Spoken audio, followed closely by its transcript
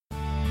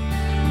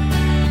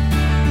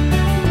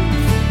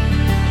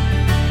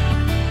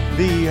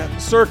The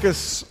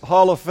Circus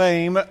Hall of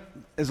Fame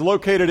is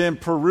located in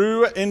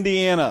Peru,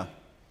 Indiana.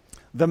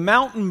 The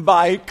Mountain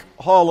Bike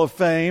Hall of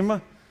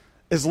Fame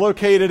is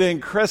located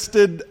in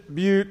Crested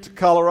Butte,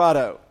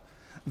 Colorado.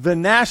 The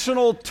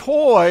National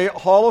Toy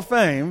Hall of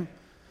Fame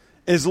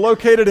is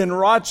located in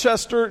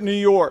Rochester, New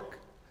York.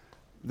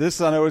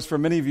 This, I know, is for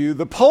many of you.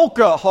 The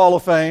Polka Hall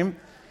of Fame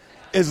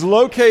is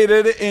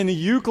located in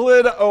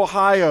Euclid,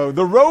 Ohio.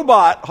 The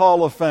Robot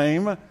Hall of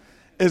Fame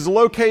is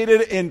located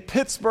in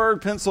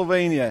Pittsburgh,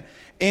 Pennsylvania.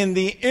 And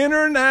the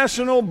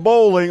International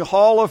Bowling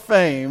Hall of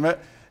Fame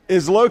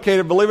is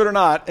located, believe it or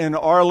not, in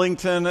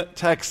Arlington,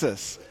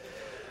 Texas.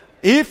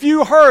 If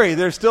you hurry,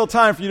 there's still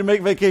time for you to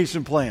make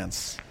vacation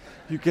plans.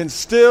 You can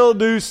still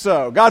do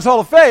so. God's Hall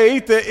of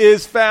Faith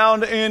is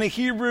found in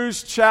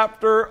Hebrews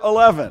chapter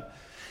 11.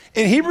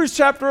 In Hebrews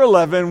chapter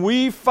 11,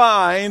 we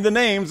find the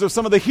names of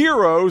some of the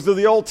heroes of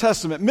the Old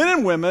Testament, men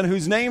and women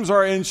whose names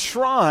are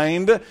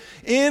enshrined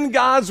in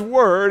God's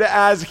Word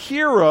as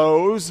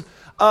heroes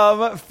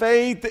of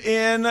faith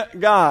in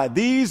God.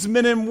 These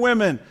men and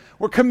women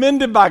were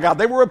commended by God.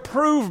 They were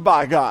approved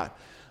by God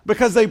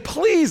because they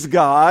pleased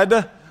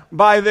God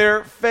by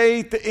their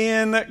faith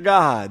in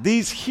God.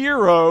 These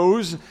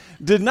heroes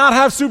did not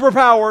have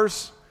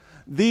superpowers.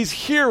 These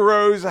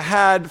heroes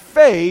had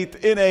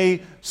faith in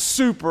a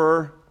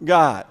super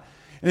God.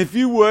 And if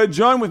you would,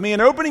 join with me in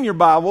opening your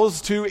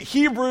Bibles to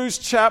Hebrews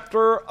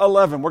chapter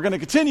 11. We're going to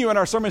continue in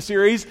our sermon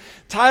series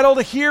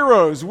titled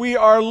Heroes. We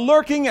are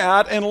looking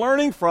at and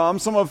learning from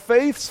some of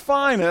faith's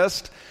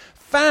finest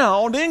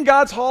found in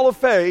God's Hall of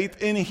Faith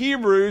in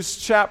Hebrews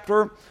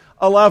chapter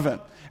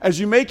 11. As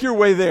you make your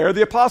way there,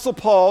 the Apostle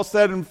Paul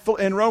said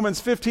in Romans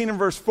 15 and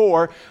verse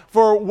 4,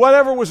 "For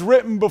whatever was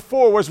written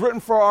before was written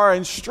for our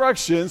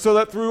instruction, so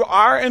that through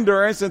our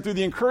endurance and through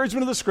the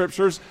encouragement of the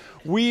Scriptures,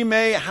 we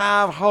may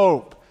have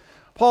hope."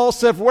 Paul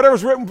said, "For whatever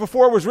was written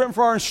before was written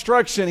for our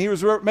instruction." He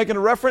was making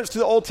a reference to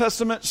the Old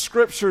Testament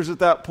Scriptures at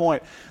that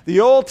point. The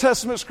Old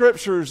Testament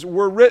Scriptures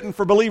were written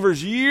for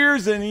believers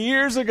years and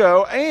years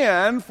ago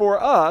and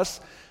for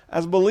us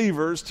as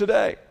believers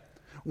today.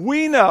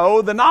 We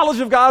know the knowledge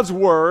of God's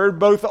Word,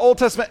 both the Old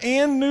Testament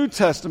and New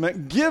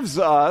Testament, gives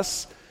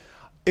us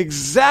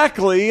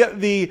exactly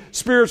the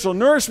spiritual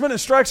nourishment,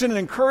 instruction, and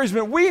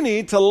encouragement we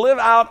need to live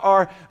out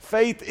our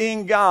faith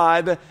in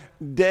God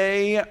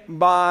day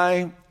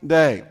by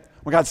day.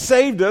 When God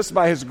saved us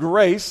by His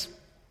grace,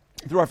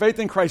 through our faith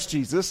in Christ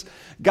Jesus,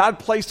 God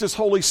placed His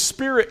Holy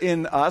Spirit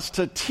in us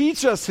to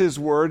teach us His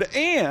Word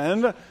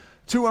and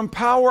to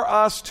empower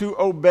us to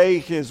obey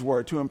His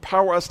Word, to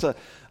empower us to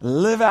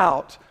live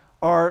out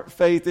our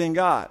faith in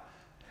God.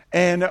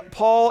 And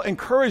Paul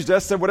encouraged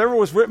us that whatever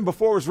was written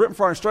before was written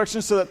for our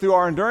instruction, so that through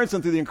our endurance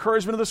and through the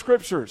encouragement of the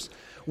Scriptures,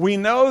 we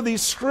know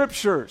these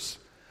Scriptures,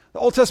 the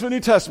Old Testament, New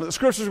Testament, the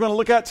Scriptures we're going to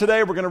look at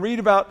today, we're going to read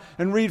about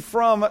and read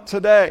from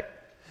today.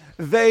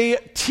 They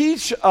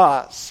teach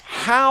us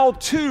how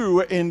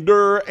to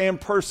endure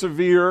and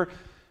persevere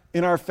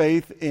in our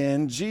faith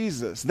in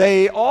Jesus.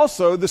 They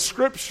also, the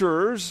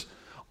Scriptures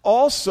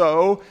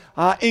also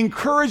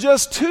encourage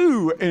us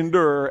to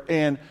endure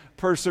and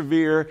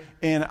persevere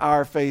in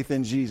our faith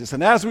in Jesus.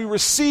 And as we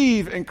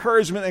receive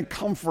encouragement and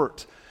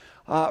comfort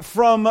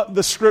from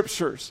the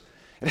Scriptures,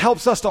 it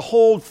helps us to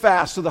hold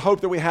fast to the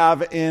hope that we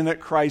have in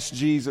Christ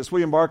Jesus.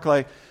 William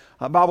Barclay,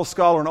 a Bible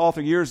scholar and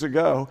author years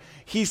ago,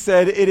 he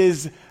said, "It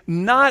is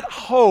not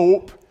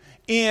hope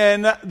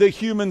in the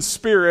human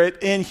spirit,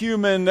 in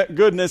human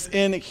goodness,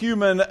 in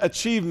human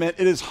achievement.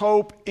 It is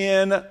hope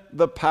in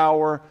the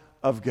power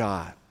of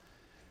God."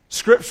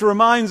 Scripture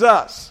reminds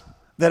us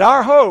that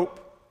our hope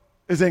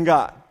is in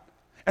God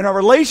and our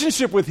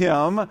relationship with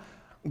Him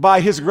by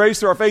His grace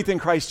through our faith in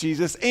Christ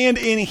Jesus and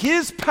in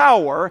His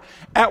power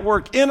at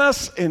work in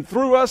us and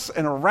through us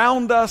and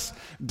around us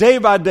day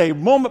by day,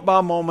 moment by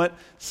moment,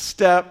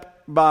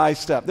 step by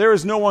step. There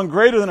is no one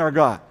greater than our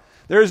God.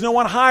 There is no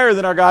one higher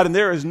than our God, and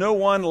there is no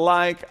one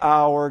like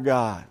our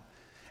God.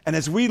 And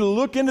as we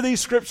look into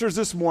these Scriptures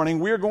this morning,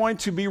 we're going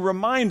to be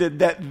reminded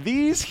that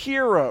these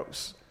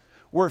heroes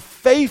were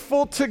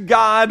faithful to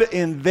God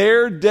in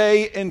their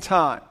day and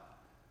time.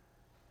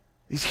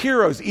 These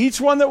heroes,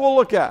 each one that we'll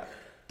look at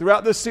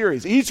throughout this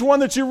series, each one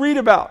that you read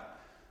about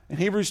in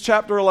Hebrews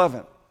chapter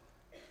 11,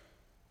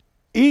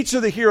 each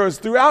of the heroes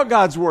throughout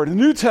God's Word, the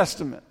New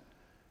Testament,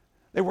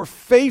 they were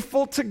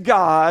faithful to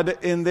God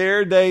in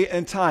their day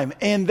and time.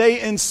 And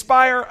they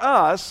inspire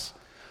us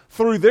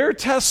through their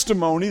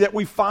testimony that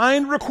we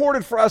find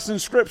recorded for us in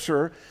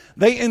Scripture.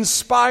 They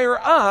inspire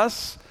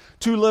us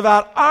to live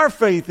out our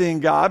faith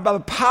in God by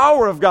the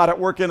power of God at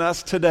work in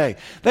us today.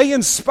 They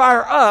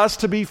inspire us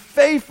to be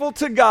faithful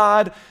to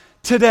God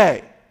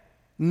today,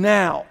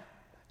 now,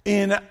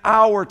 in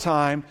our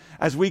time,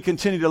 as we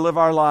continue to live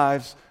our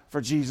lives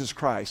for Jesus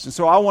Christ. And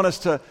so I want us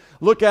to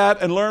look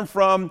at and learn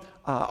from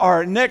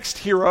our next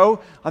hero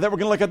that we're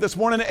going to look at this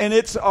morning, and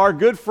it's our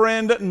good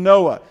friend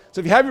Noah. So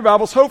if you have your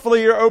Bibles,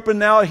 hopefully you're open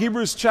now at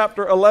Hebrews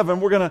chapter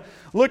 11. We're going to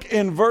look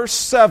in verse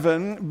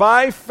 7.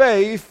 By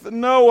faith,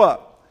 Noah,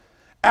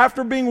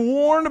 after being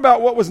warned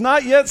about what was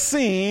not yet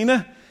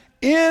seen,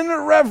 in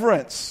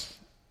reverence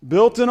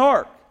built an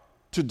ark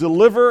to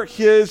deliver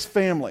his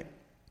family.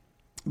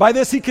 By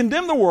this he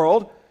condemned the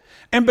world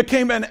and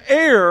became an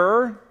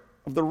heir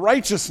of the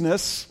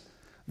righteousness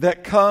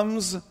that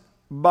comes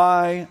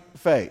by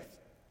faith.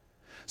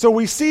 So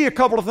we see a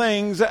couple of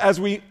things as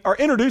we are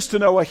introduced to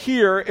Noah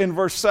here in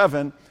verse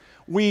 7.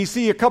 We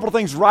see a couple of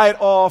things right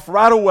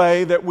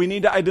away that we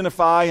need to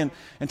identify and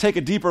take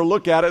a deeper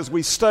look at as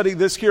we study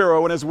this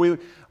hero and as we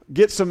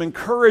get some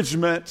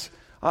encouragement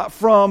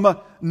from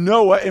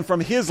Noah and from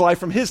his life,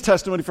 from his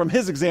testimony, from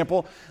his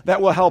example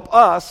that will help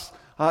us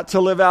to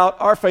live out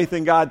our faith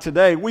in God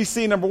today. We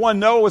see, number one,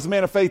 Noah was a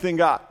man of faith in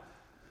God.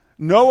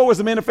 Noah was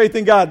a man of faith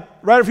in God.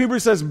 Writer of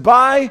Hebrews says,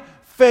 by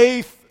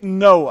faith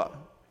Noah.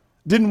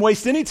 Didn't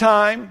waste any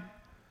time.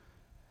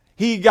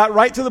 He got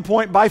right to the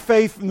point by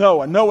faith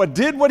Noah. Noah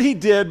did what he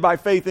did by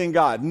faith in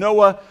God.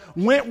 Noah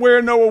went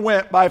where Noah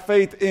went by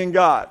faith in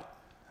God.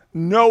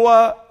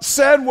 Noah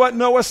said what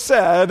Noah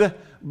said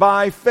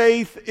by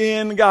faith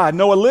in God.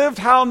 Noah lived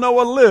how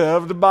Noah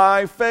lived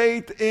by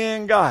faith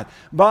in God.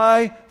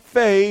 By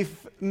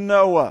faith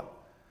Noah.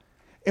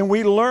 And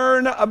we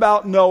learn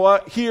about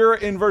Noah here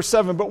in verse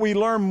 7, but we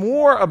learn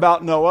more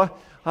about Noah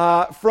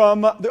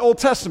from the Old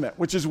Testament,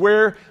 which is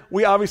where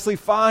we obviously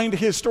find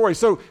his story.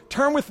 So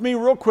turn with me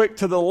real quick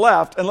to the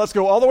left, and let's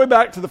go all the way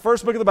back to the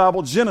first book of the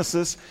Bible,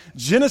 Genesis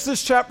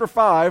chapter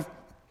 5,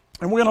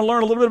 and we're going to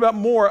learn a little bit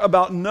more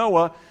about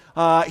Noah.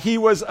 He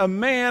was a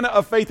man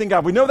of faith in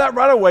God. We know that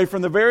right away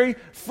from the very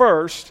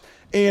first,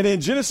 and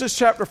in Genesis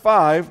chapter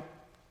 5,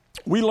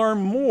 we learn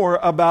more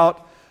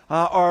about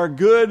our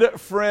good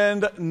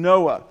friend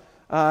Noah.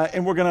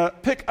 And we're going to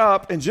pick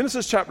up in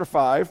Genesis chapter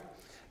 5,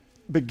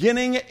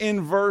 beginning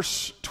in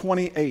verse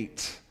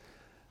 28.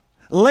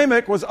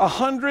 Lamech was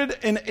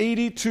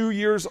 182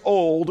 years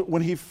old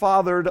when he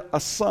fathered a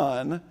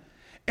son,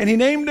 and he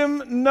named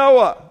him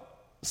Noah,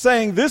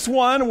 saying, this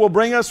one will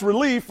bring us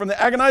relief from the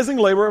agonizing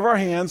labor of our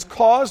hands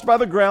caused by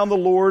the ground the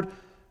Lord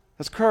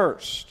has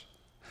cursed.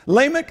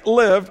 Lamech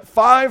lived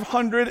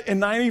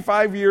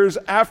 595 years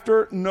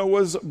after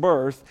Noah's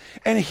birth,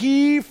 and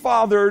he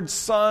fathered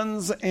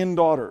sons and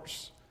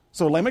daughters.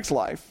 So Lamech's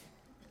life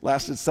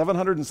lasted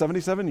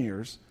 777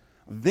 years.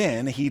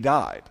 Then he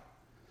died.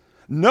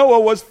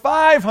 Noah was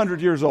 500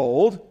 years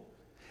old,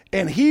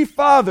 and he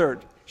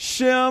fathered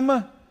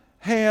Shem,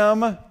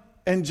 Ham,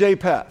 and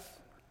Japheth.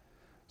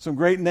 Some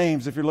great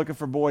names if you're looking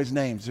for boys'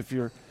 names, if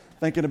you're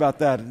thinking about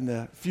that in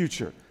the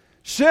future.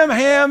 Shem,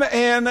 Ham,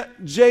 and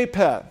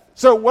Japheth.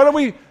 So what do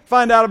we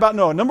find out about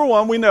Noah? Number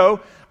one, we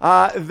know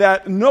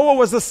that Noah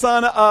was the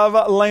son of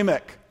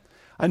Lamech.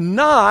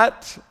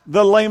 Not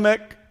the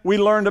Lamech we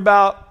learned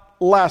about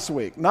last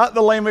week. Not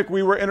the Lamech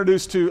we were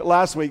introduced to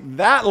last week.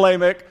 That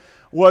Lamech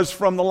was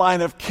from the line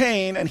of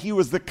Cain, and he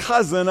was the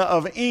cousin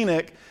of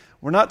Enoch.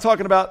 We're not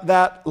talking about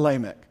that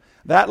Lamech.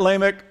 That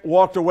Lamech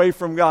walked away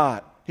from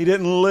God. He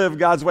didn't live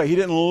God's way. He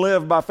didn't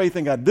live by faith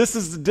in God. This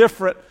is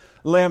different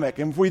Lamech.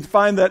 And we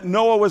find that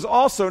Noah was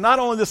also not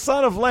only the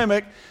son of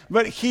Lamech,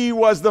 but he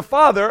was the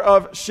father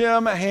of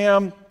Shem,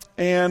 Ham,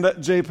 and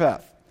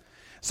Japheth.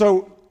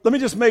 So let me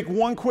just make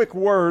one quick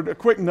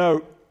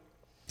note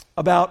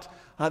about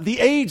the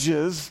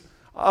ages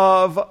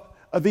of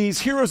these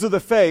heroes of the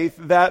faith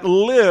that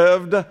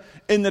lived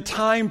in the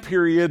time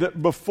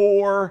period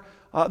before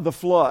the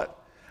flood.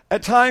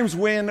 At times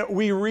when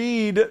we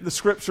read the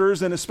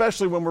scriptures, and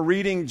especially when we're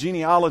reading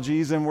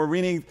genealogies and we're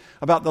reading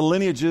about the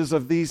lineages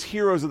of these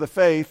heroes of the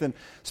faith, and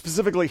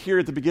specifically here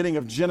at the beginning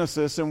of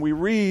Genesis, and we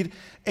read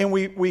and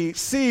we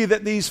see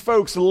that these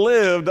folks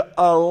lived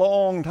a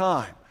long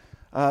time.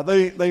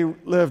 They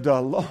lived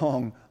a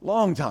long,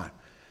 long time.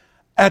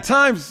 At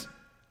times,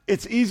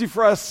 it's easy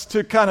for us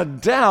to kind of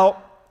doubt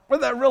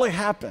whether that really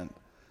happened.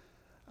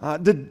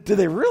 Did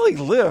they really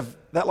live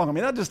that long? I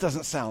mean, that just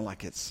doesn't sound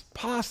like it's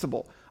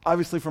possible.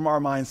 Obviously, from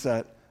our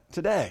mindset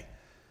today.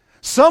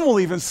 Some will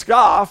even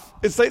scoff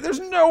and say,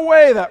 there's no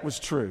way that was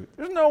true.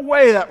 There's no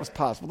way that was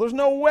possible. There's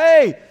no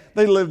way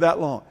they lived that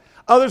long.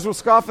 Others will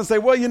scoff and say,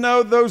 well, you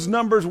know, those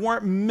numbers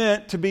weren't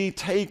meant to be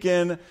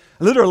taken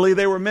literally.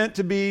 They were meant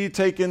to be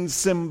taken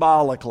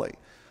symbolically.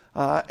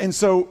 And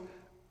so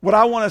what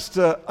I want us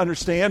to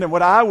understand and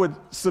what I would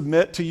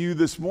submit to you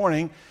this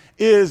morning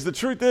is the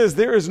truth is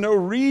there is no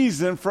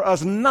reason for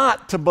us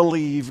not to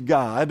believe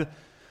God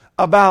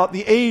about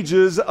the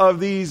ages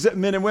of these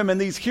men and women,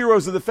 these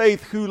heroes of the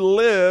faith who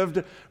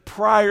lived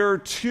prior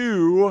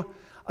to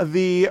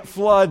the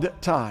flood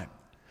time.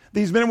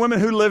 These men and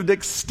women who lived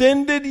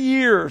extended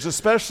years,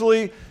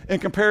 especially in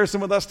comparison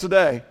with us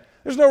today.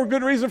 There's no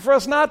good reason for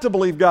us not to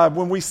believe God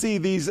when we see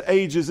these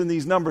ages and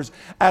these numbers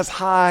as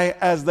high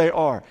as they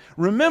are.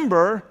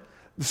 Remember,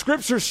 the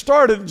scripture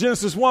started in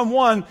Genesis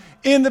 1:1,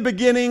 in the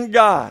beginning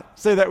God.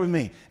 Say that with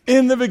me.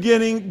 In the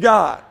beginning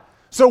God.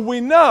 So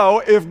we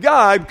know if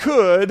God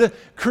could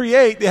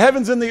create the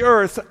heavens and the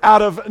earth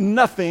out of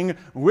nothing,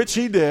 which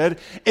he did,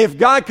 if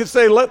God could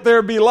say, let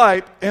there be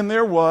light, and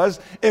there was,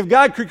 if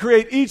God could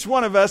create each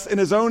one of us in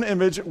his own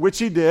image, which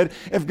he did,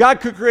 if God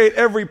could create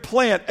every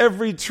plant,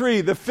 every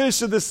tree, the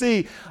fish of the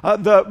sea,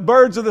 the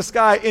birds of the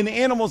sky, and the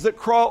animals that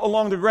crawl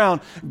along the ground,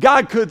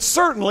 God could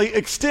certainly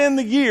extend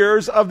the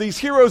years of these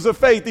heroes of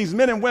faith, these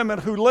men and women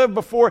who lived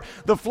before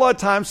the flood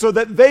time, so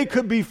that they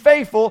could be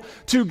faithful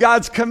to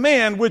God's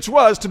command, which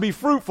was to be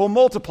fruitful,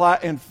 multiply,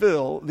 and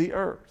fill the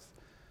earth.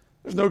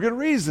 There's no good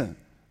reason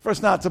for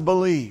us not to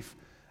believe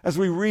as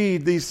we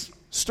read these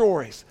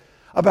stories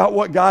about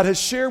what God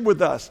has shared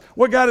with us.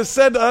 What God has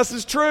said to us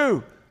is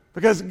true,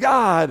 because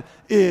God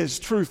is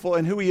truthful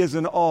in who he is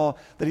in all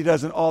that he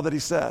does and all that he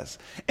says.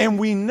 And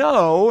we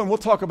know, and we'll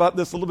talk about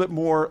this a little bit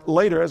more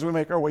later as we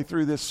make our way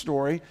through this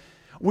story,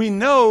 we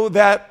know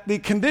that the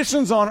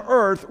conditions on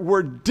earth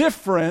were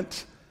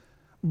different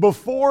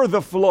before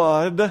the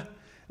flood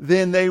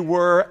than they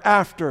were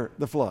after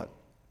the flood.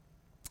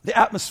 The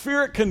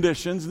atmospheric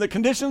conditions, the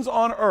conditions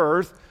on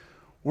earth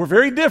were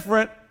very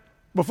different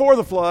before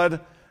the flood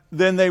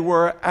than they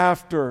were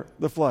after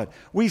the flood.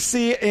 We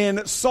see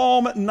in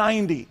Psalm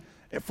 90,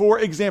 for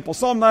example,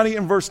 Psalm 90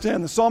 in verse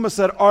 10, the psalmist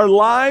said, our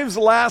lives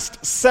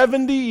last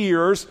 70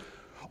 years,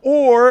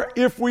 or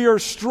if we are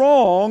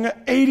strong,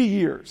 80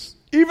 years.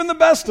 Even the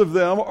best of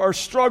them are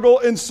struggle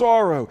and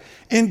sorrow.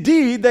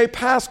 Indeed, they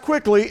pass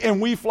quickly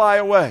and we fly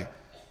away.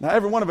 Now,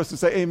 every one of us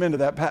would say amen to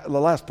that, the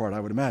last part, I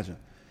would imagine.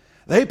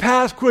 They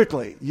pass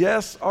quickly.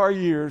 Yes, our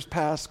years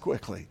pass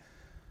quickly.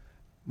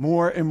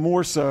 More and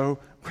more so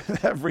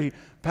with every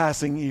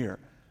passing year.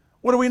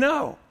 What do we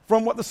know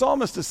from what the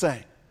psalmist is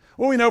saying?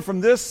 Well, we know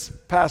from this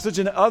passage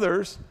and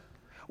others,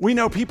 we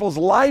know people's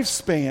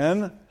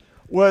lifespan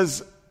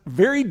was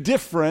very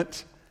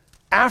different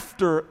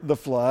after the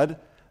flood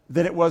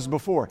than it was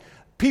before.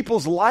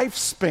 People's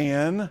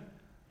lifespan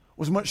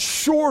was much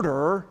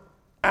shorter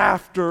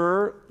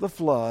after the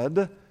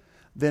flood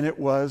than it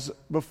was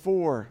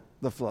before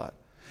the flood.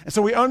 And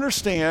so we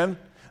understand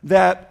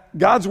that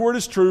God's word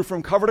is true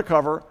from cover to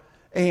cover,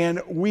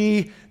 and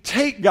we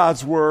take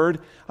God's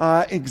word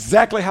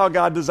exactly how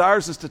God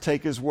desires us to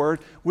take his word,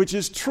 which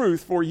is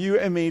truth for you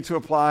and me to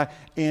apply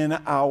in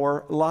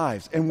our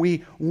lives. And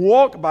we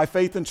walk by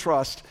faith and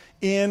trust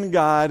in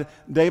God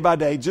day by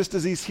day, just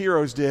as these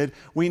heroes did.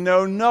 We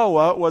know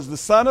Noah was the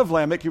son of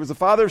Lamech. He was the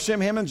father of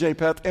Shem, Ham, and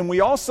Japheth. And we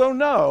also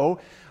know,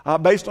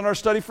 based on our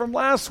study from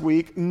last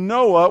week,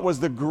 Noah was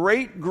the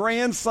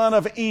great-grandson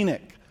of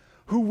Enoch,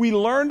 who we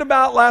learned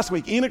about last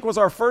week. Enoch was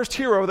our first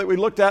hero that we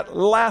looked at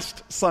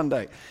last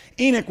Sunday.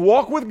 Enoch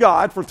walked with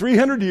God for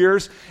 300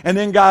 years, and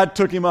then God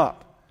took him up.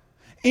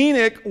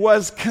 Enoch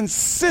was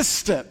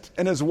consistent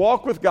in his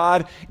walk with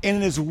God and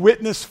in his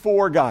witness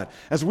for God.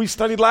 As we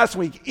studied last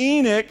week,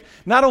 Enoch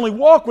not only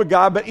walked with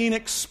God, but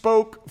Enoch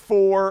spoke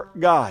for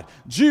God.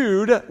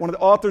 Jude, one of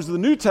the authors of the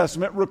New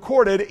Testament,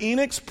 recorded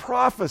Enoch's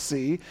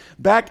prophecy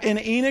back in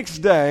Enoch's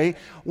day,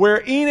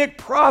 where Enoch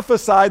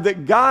prophesied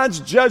that God's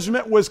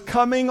judgment was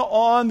coming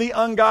on the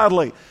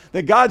ungodly.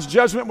 That God's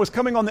judgment was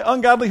coming on the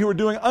ungodly who were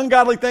doing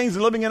ungodly things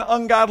and living in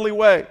ungodly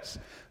ways.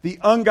 The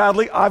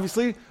ungodly,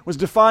 obviously, was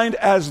defined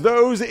as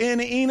those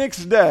in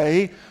Enoch's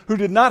day who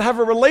did not have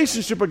a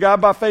relationship with God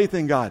by faith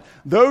in God.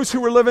 Those who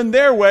were living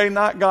their way,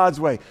 not God's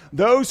way.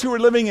 Those who were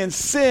living in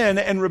sin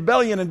and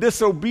rebellion and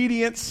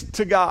disobedience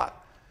to God.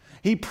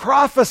 He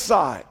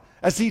prophesied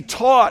as he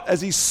taught,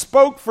 as he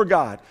spoke for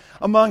God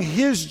among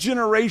his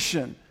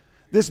generation,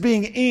 this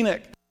being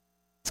Enoch,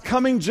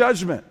 coming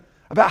judgment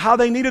about how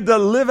they needed to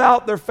live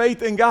out their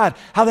faith in God,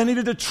 how they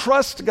needed to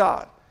trust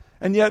God.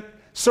 And yet,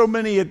 so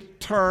many had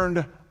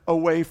turned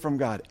away from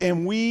God.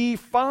 And we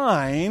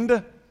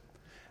find,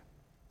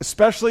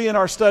 especially in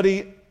our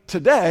study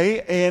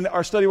today, and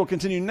our study will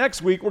continue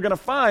next week, we're going to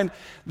find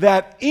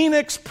that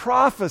Enoch's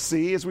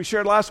prophecy, as we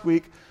shared last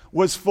week,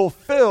 was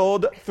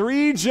fulfilled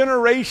 3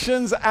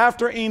 generations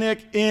after Enoch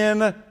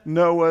in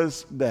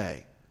Noah's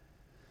day.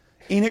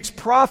 Enoch's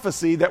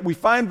prophecy that we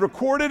find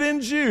recorded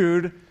in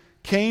Jude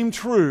came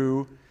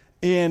true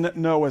in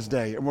Noah's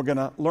day. And we're going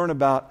to learn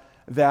about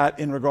that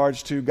in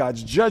regards to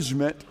God's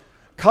judgment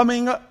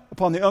coming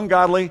upon the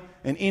ungodly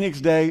in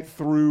Enoch's day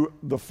through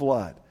the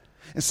flood.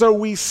 And so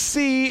we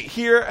see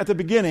here at the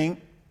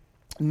beginning,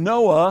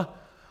 Noah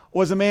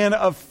was a man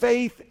of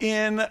faith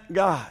in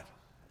God.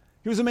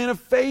 He was a man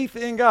of faith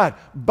in God.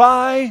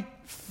 By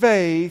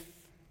faith,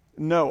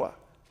 Noah.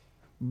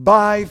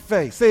 By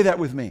faith. Say that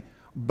with me.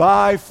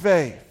 By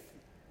faith.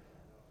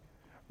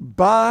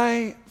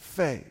 By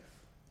faith.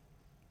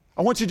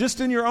 I want you just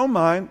in your own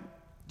mind,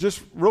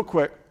 just real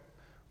quick,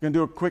 we're going to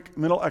do a quick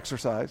mental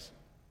exercise.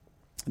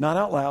 Not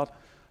out loud,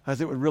 as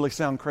it would really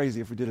sound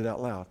crazy if we did it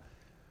out loud.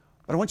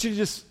 But I want you to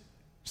just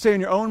say in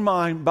your own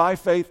mind, by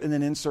faith, and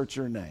then insert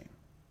your name.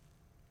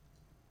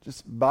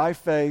 Just by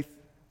faith,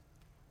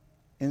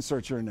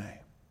 insert your name.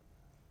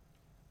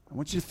 I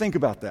want you to think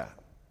about that.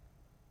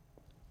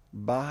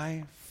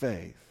 By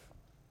faith,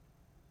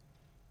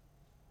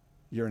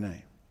 your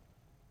name.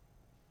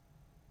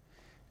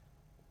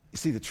 You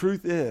see, the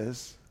truth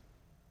is,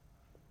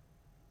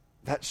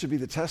 that should be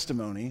the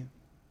testimony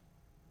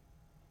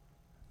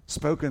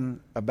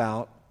spoken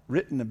about,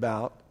 written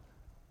about,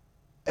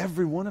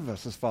 every one of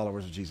us as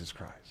followers of Jesus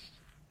Christ.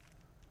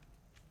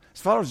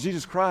 As followers of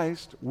Jesus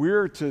Christ,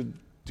 we're to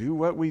do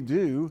what we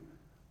do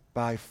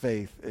by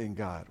faith in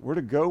God. We're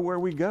to go where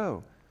we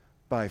go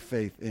by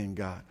faith in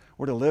God.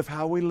 We're to live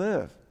how we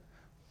live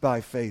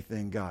by faith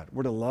in God.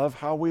 We're to love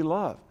how we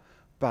love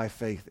by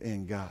faith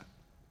in God.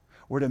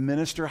 We're to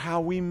minister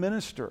how we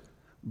minister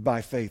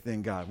by faith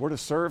in God. We're to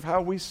serve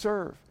how we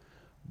serve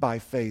by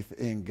faith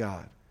in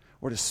God.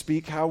 We're to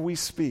speak how we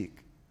speak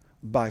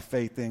by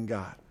faith in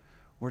God.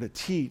 We're to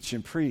teach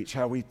and preach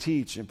how we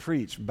teach and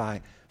preach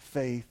by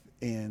faith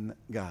in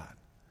God.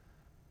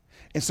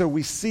 And so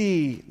we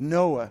see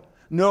Noah.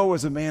 Noah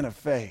was a man of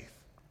faith.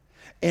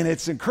 And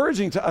it's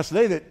encouraging to us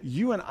today that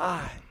you and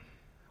I,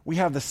 we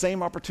have the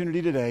same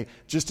opportunity today,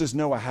 just as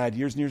Noah had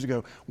years and years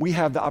ago. We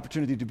have the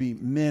opportunity to be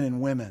men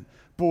and women,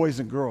 boys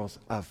and girls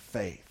of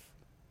faith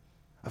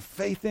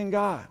in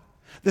God.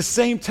 The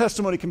same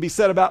testimony can be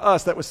said about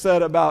us that was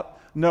said about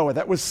Noah,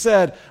 that was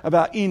said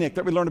about Enoch,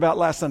 that we learned about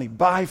last Sunday,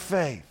 by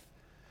faith.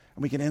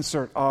 And we can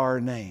insert our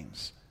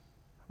names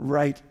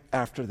right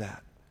after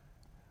that.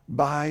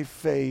 By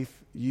faith,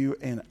 you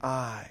and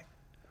I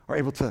are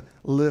able to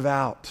live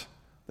out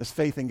this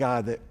faith in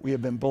God that we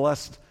have been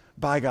blessed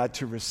by God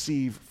to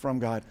receive from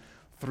God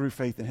through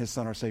faith in His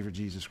Son, our Savior,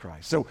 Jesus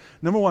Christ. So,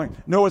 number one,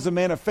 Noah was a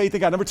man of faith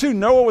in God. Number two,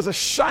 Noah was a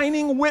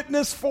shining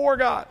witness for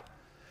God.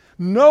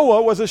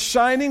 Noah was a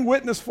shining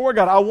witness for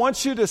God. I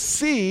want you to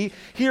see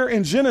here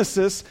in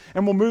Genesis,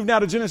 and we'll move now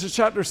to Genesis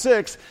chapter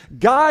 6,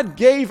 God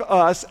gave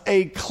us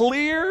a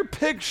clear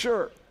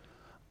picture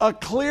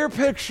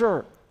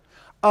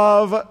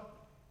of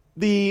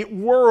the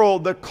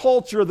world, the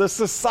culture, the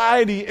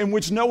society in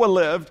which Noah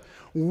lived,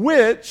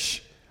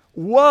 which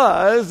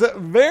was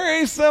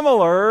very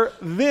similar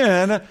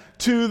then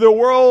to the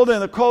world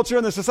and the culture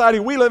and the society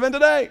we live in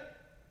today.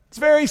 It's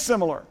very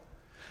similar. I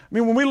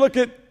mean, when we look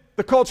at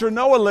the culture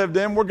Noah lived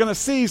in, we're going to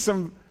see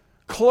some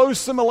close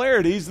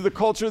similarities to the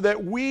culture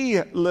that we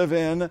live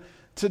in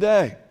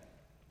today.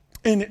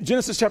 In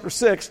Genesis chapter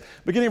 6,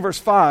 beginning of verse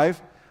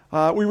 5,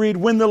 we read,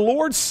 "When the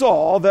Lord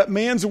saw that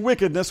man's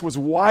wickedness was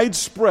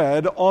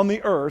widespread on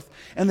the earth,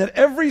 and that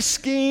every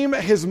scheme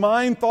his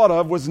mind thought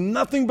of was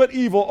nothing but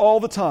evil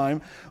all the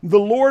time, the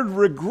Lord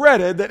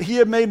regretted that he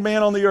had made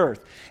man on the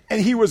earth,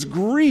 and he was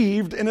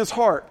grieved in his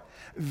heart.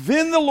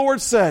 Then the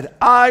Lord said,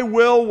 I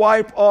will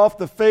wipe off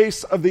the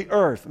face of the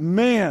earth,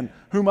 man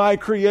whom I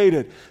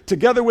created,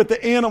 together with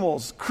the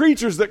animals,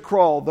 creatures that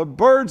crawl, the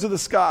birds of the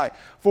sky,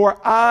 for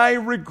I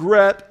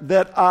regret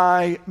that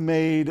I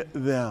made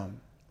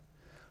them."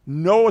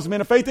 Noah was a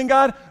man of faith in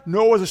God.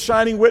 Noah was a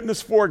shining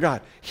witness for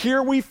God.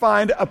 Here we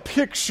find a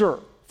picture.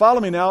 Follow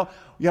me now.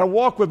 You got to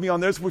walk with me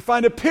on this. We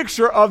find a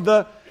picture of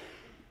the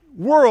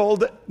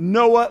world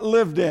Noah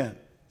lived in.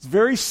 It's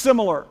very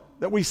similar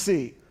that we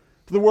see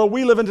to the world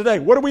we live in today.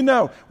 What do we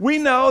know? We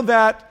know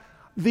that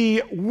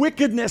the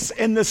wickedness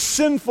and the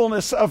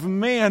sinfulness of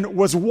man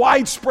was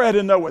widespread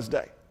in Noah's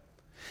day.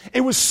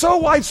 It was so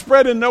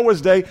widespread in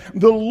Noah's day,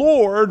 the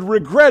Lord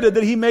regretted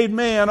that he made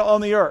man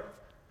on the earth.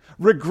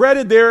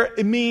 Regretted there,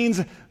 it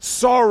means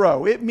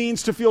sorrow. It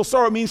means to feel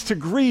sorrow. It means to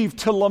grieve,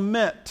 to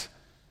lament.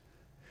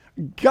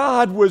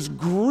 God was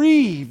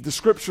grieved, the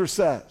scripture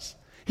says.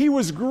 He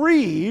was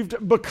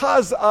grieved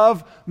because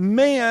of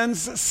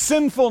man's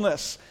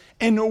sinfulness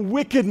and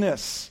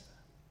wickedness.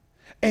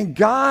 And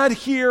God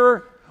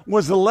here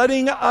was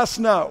letting us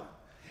know.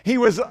 He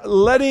was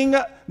letting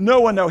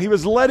Noah know. He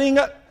was letting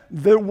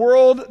the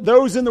world,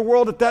 those in the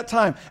world at that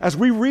time, as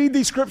we read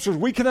these scriptures,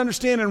 we can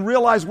understand and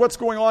realize what's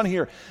going on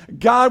here.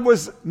 God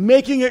was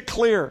making it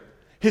clear.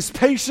 His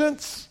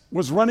patience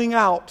was running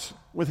out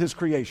with his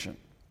creation.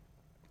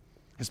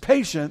 His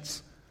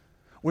patience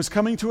was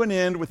coming to an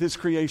end with his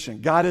creation.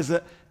 God is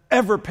an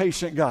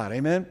ever-patient God.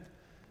 Amen?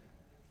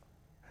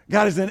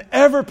 God is an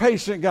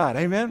ever-patient God.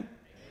 Amen?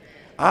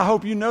 I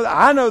hope you know that.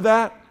 I know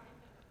that.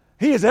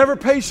 He is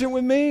ever-patient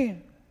with me.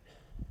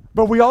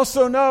 But we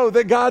also know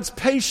that God's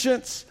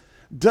patience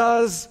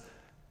does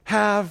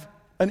have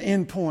an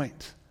end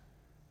point.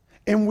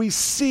 And we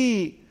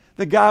see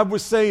that God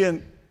was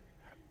saying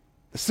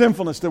the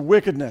sinfulness, the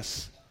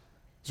wickedness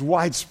is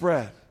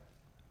widespread.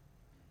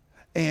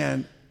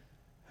 And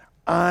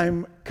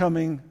I'm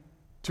coming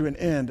to an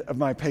end of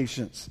my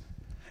patience.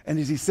 And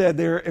as he said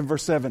there in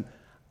verse 7,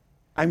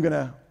 I'm going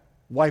to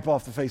wipe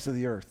off the face of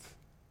the earth.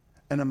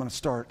 And I'm going to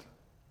start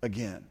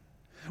again.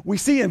 We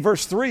see in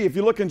verse 3, if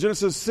you look in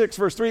Genesis 6,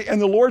 verse 3, and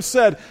the Lord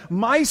said,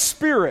 my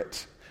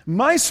spirit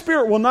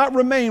will not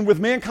remain with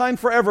mankind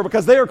forever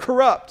because they are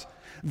corrupt.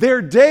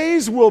 Their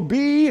days will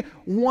be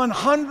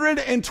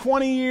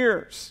 120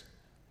 years.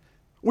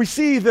 We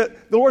see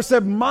that the Lord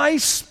said, my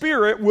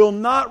spirit will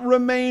not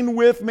remain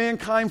with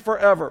mankind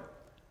forever.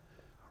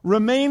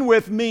 Remain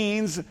with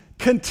means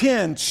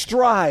contend,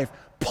 strive,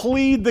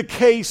 plead the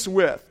case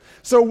with.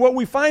 So what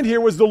we find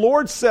here was the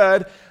Lord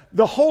said,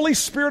 the Holy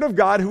Spirit of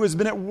God who has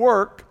been at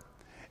work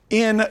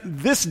in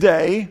this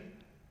day,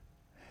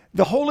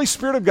 the Holy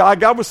Spirit of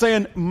God was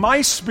saying,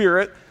 my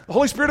spirit, the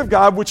Holy Spirit of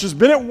God, which has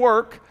been at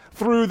work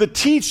through the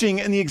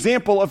teaching and the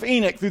example of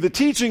Enoch, through the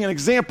teaching and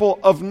example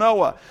of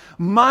Noah,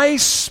 my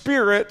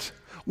Spirit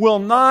will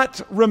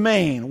not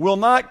remain, will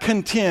not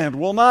contend,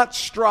 will not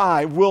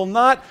strive, will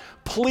not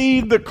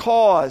plead the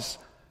cause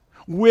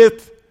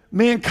with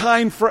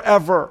mankind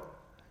forever.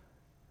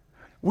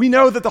 We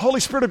know that the Holy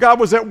Spirit of God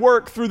was at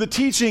work through the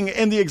teaching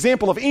and the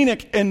example of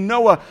Enoch and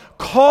Noah,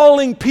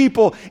 calling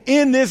people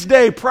in this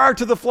day prior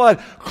to the flood,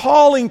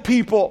 calling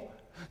people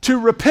to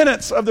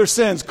repentance of their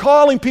sins,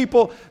 calling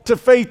people to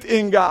faith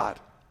in God.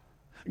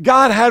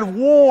 God had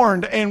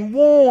warned and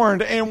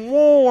warned and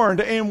warned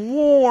and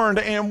warned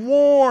and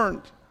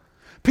warned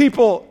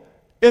people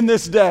in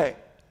this day.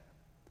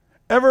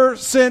 Ever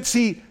since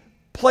he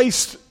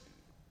placed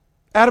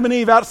Adam and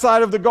Eve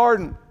outside of the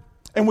garden,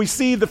 and we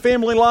see the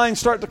family lines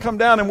start to come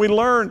down, and we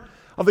learn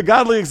of the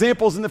godly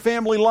examples in the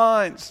family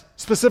lines,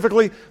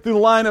 specifically through the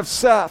line of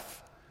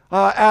Seth,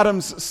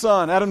 Adam's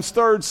son, Adam's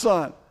third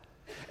son.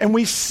 And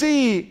we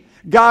see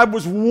God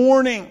was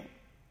warning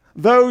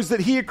those that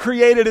he had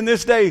created in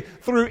this day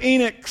through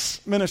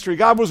Enoch's ministry.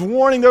 God was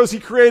warning those he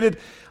created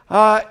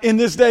in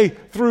this day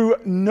through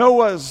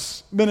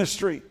Noah's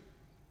ministry.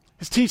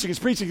 His teaching, his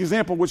preaching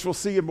example, which we'll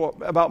see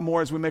about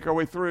more as we make our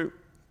way through.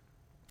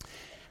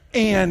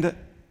 And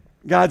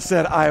God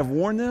said, I have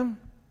warned them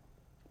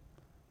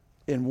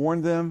and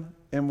warned them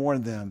and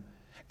warned them,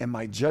 and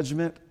my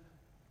judgment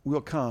will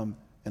come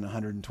in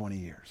 120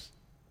 years.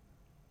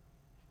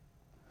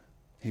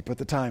 He put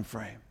the time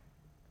frame.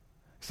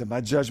 He said,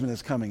 my judgment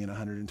is coming in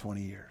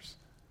 120 years.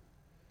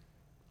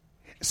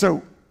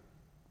 So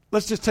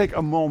let's just take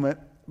a moment,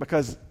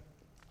 because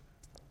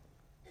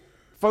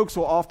folks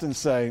will often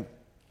say,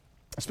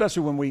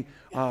 especially when we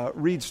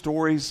read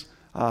stories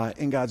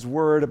in God's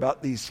Word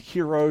about these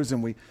heroes,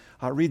 and we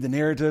read the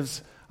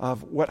narratives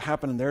of what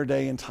happened in their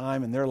day and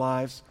time in their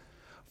lives,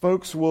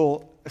 folks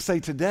will say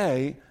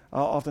today,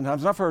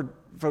 oftentimes, and I've heard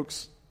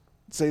folks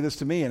say this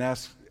to me and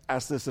ask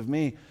this of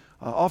me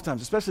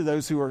oftentimes, especially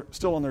those who are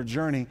still on their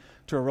journey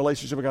to a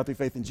relationship with God through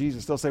faith in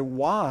Jesus. They'll say,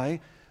 why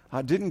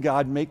didn't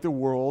God make the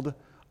world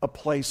a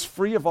place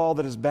free of all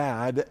that is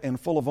bad and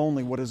full of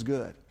only what is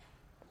good?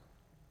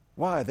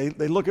 Why?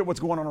 They look at what's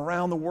going on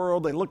around the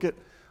world. They look at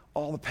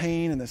all the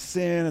pain and the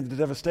sin and the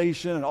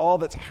devastation and all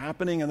that's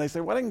happening, and they say,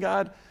 why didn't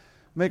God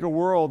make a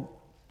world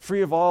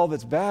free of all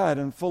that's bad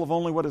and full of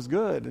only what is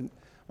good? And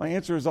my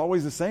answer is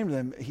always the same to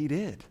them. He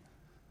did.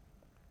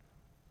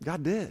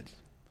 God did.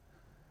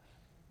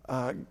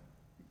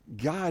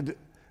 God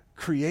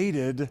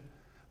created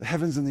the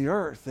heavens and the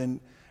earth, and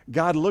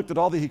God looked at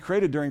all that he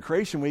created during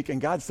creation week, and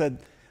God said,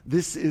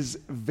 this is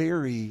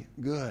very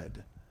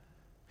good.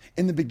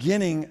 In the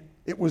beginning,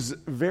 it was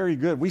very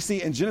good. We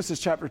see in Genesis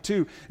chapter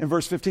 2 and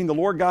verse 15, the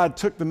Lord God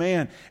took the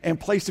man and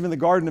placed him in the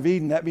Garden of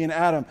Eden, that being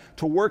Adam,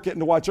 to work it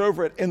and to watch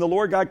over it. And the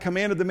Lord God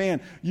commanded the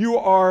man, you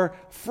are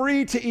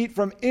free to eat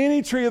from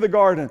any tree of the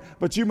garden,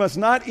 but you must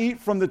not eat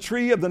from the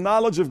tree of the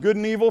knowledge of good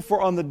and evil,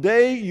 for on the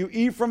day you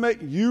eat from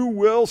it, you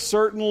will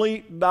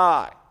certainly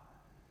die.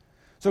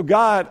 So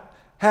God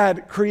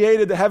had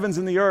created the heavens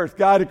and the earth.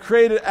 God had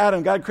created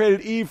Adam. God created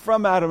Eve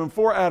from Adam and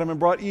for Adam and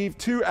brought Eve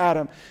to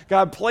Adam.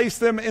 God placed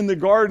them in the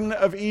Garden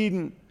of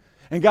Eden.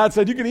 And God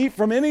said, you can eat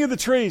from any of the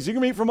trees. You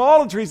can eat from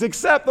all the trees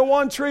except the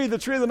one tree, the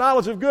tree of the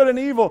knowledge of good and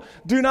evil.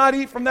 Do not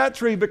eat from that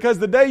tree, because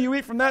the day you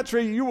eat from that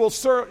tree, you will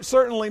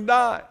certainly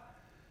die.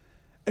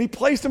 And he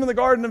placed them in the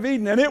Garden of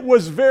Eden, and it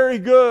was very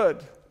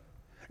good.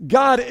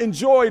 God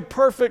enjoyed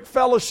perfect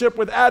fellowship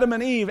with Adam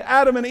and Eve.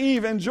 Adam and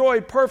Eve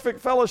enjoyed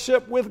perfect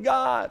fellowship with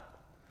God.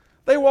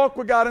 They walked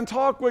with God and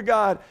talked with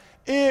God.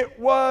 It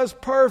was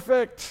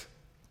perfect.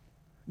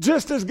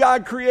 Just as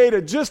God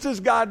created, just as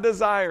God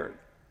desired.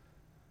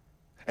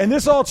 And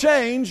this all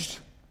changed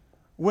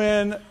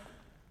when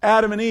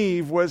Adam and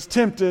Eve was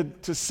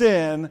tempted to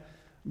sin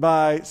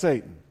by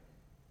Satan.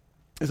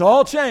 It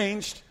all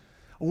changed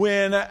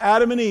when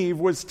Adam and Eve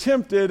was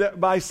tempted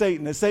by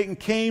Satan, as Satan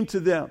came to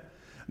them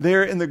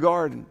there in the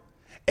garden.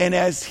 And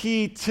as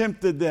he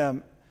tempted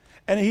them,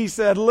 and he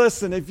said,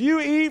 listen, if you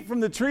eat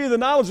from the tree of the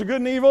knowledge of good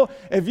and evil,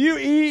 if you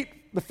eat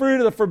the fruit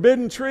of the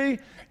forbidden tree,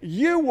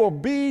 you will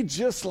be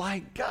just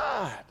like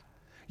God.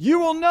 You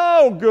will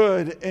know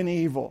good and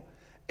evil.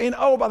 And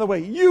oh, by the way,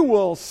 you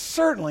will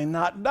certainly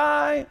not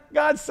die.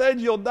 God said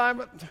you'll die,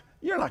 but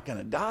you're not going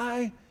to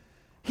die.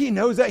 He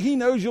knows that. He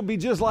knows you'll be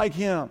just like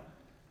him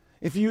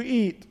if you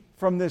eat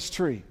from this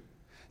tree,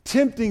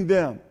 tempting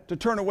them to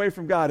turn away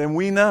from God. And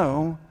we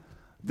know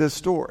this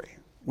story.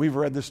 We've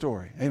read the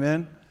story.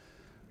 Amen?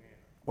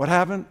 What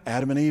happened?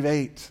 Adam and Eve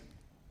ate.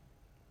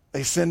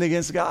 They sinned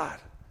against God.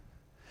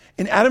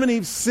 And Adam and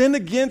Eve's sin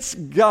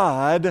against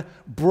God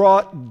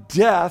brought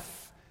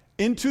death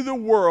into the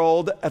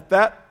world at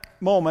that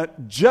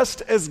moment,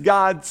 just as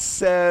God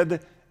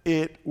said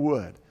it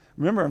would.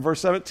 Remember in verse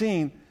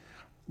 17,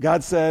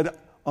 God said,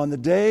 on the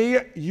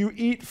day you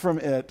eat from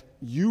it,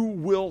 you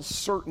will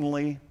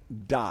certainly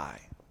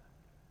die.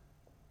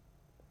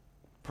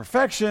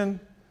 Perfection,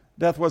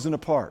 death wasn't a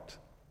part.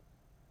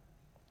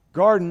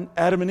 Garden,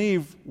 Adam and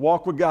Eve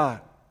walk with God,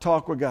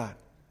 talk with God.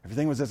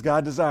 Everything was as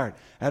God desired.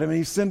 Adam and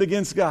Eve sinned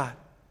against God.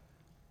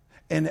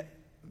 And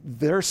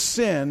their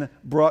sin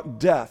brought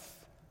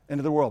death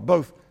into the world,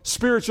 both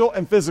spiritual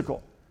and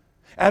physical.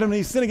 Adam and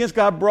Eve sin against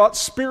God brought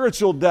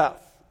spiritual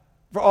death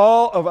for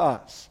all of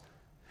us.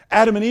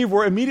 Adam and Eve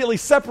were immediately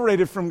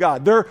separated from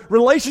God. Their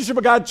relationship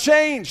with God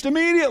changed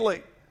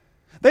immediately.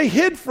 They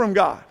hid from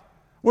God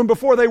when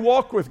before they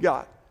walked with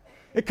God.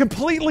 It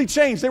completely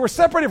changed. They were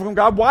separated from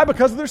God. Why?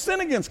 Because of their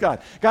sin against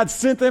God. God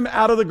sent them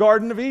out of the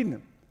Garden of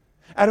Eden.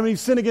 Adam and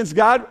Eve's sin against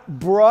God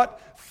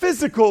brought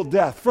physical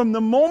death. From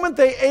the moment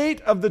they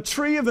ate of the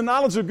tree of the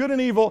knowledge of good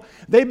and evil,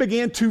 they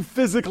began to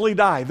physically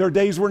die. Their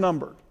days were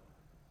numbered.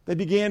 They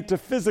began to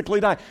physically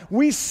die.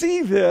 We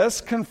see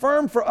this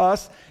confirmed for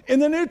us in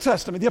the New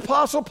Testament. The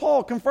Apostle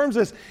Paul confirms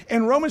this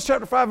in Romans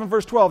chapter 5 and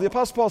verse 12. The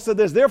Apostle Paul said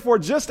this, "Therefore,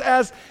 just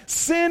as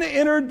sin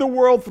entered the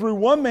world through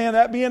one man,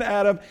 that being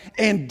Adam,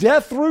 and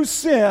death through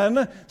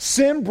sin,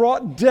 sin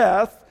brought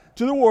death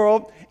to the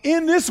world.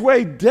 In this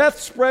way,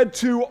 death spread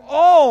to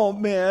all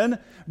men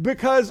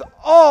because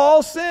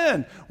all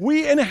sin."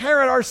 We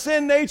inherit our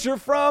sin nature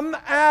from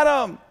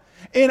Adam.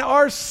 And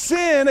our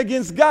sin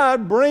against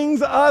God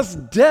brings us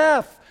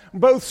death,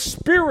 both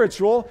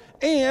spiritual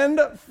and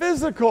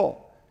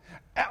physical.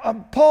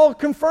 Paul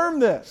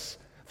confirmed this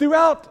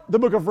throughout the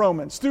book of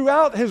Romans,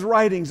 throughout his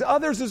writings.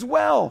 Others as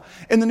well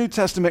in the New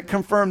Testament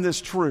confirm this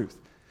truth.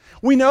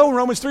 We know in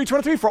Romans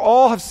 3:23, "For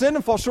all have sinned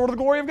and fall short of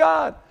the glory of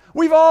God."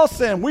 We've all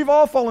sinned. We've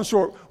all fallen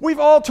short. We've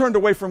all turned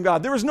away from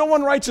God. There is no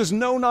one righteous,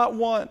 no, not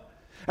one.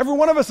 Every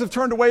one of us have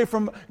turned away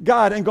from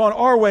God and gone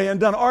our way and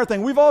done our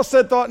thing. We've all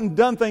said, thought, and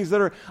done things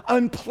that are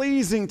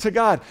unpleasing to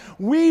God.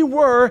 We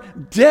were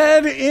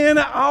dead in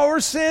our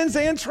sins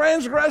and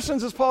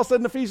transgressions, as Paul said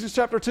in Ephesians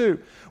chapter 2.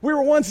 We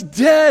were once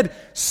dead,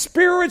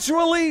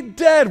 spiritually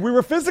dead. We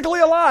were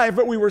physically alive,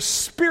 but we were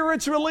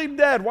spiritually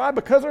dead. Why?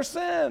 Because of our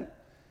sin.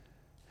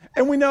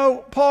 And we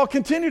know Paul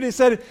continued, he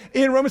said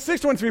in Romans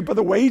 6:23, "But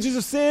the wages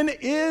of sin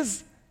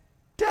is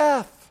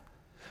death.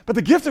 But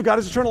the gift of God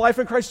is eternal life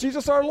in Christ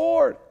Jesus our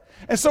Lord."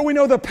 And so we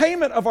know the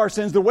payment of our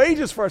sins, the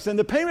wages for our sin,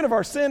 the payment of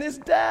our sin is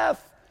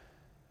death.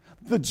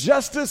 The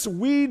justice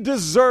we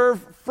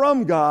deserve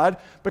from God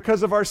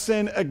because of our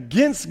sin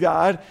against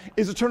God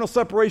is eternal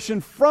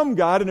separation from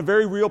God in a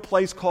very real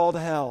place called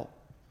hell.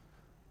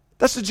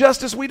 That's the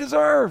justice we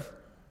deserve.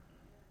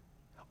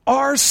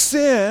 Our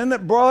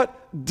sin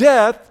brought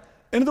death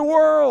into the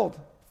world.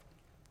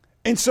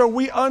 And so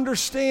we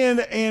understand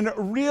and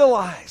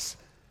realize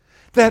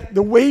that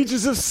the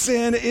wages of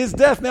sin is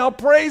death. Now,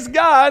 praise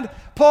God,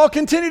 Paul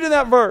continued in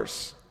that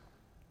verse.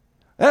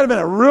 That would have been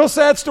a real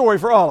sad story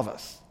for all of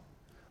us.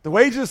 The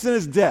wages of sin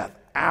is death.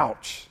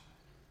 Ouch.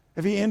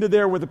 If he ended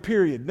there with a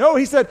period. No,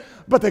 he said,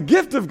 "But the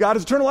gift of God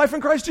is eternal life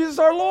in Christ Jesus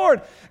our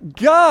Lord."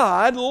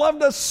 God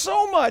loved us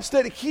so much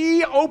that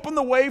he opened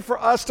the way for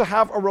us to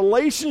have a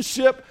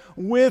relationship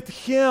with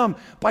him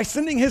by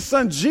sending his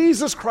son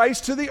Jesus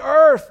Christ to the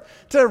earth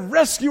to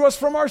rescue us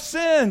from our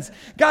sins.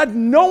 God,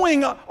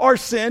 knowing our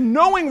sin,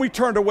 knowing we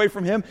turned away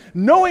from him,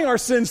 knowing our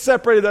sin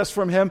separated us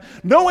from him,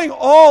 knowing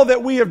all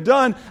that we have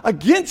done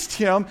against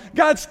him,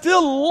 God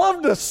still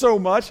loved us so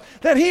much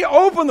that he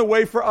opened the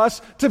way for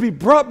us to be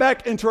brought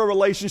back into a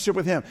relationship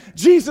with him.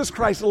 Jesus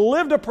Christ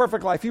lived a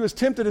perfect life. He was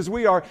tempted as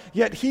we are,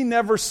 yet he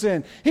never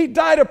sinned. He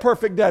died a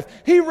perfect death.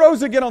 He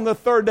rose again on the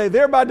third day,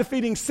 thereby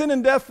defeating sin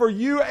and death for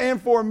you and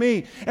for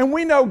me. And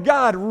we know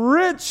God,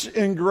 rich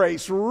in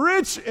grace,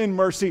 rich in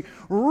mercy,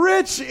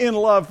 rich in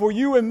love for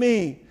you and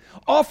me,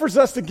 offers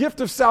us the gift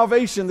of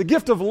salvation, the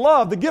gift of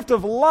love, the gift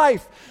of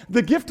life,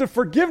 the gift of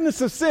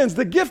forgiveness of sins,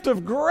 the gift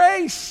of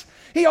grace.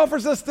 He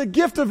offers us the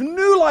gift of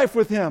new life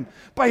with him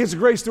by his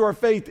grace through our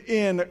faith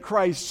in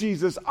Christ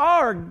Jesus.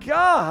 Our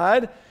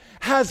God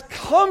has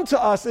come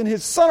to us in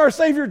his Son, our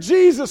Savior,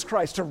 Jesus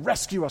Christ, to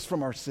rescue us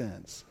from our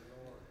sins.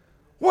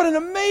 What an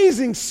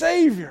amazing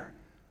Savior.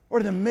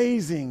 What an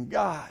amazing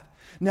God.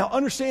 Now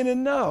understand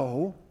and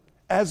know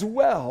as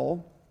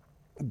well,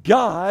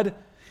 God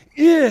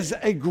is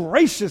a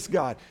gracious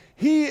God.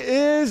 He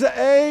is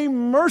a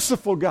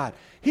merciful God.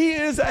 He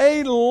is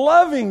a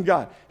loving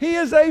God. He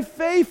is a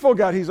faithful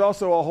God. He's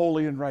also a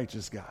holy and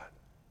righteous God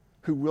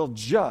who will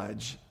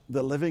judge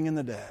the living and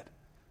the dead,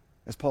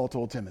 as Paul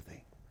told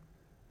Timothy.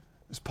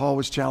 As Paul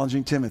was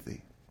challenging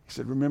Timothy, he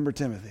said, "Remember,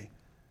 Timothy,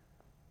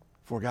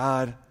 for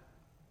God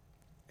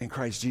in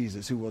Christ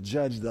Jesus, who will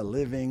judge the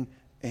living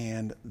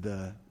and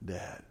the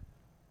dead."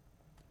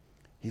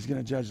 He's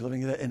going to judge the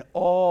living and the dead. And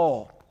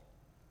all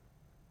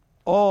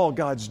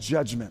God's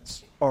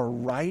judgments are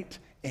right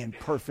and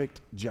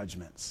perfect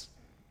judgments.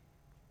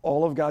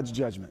 All of God's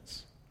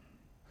judgments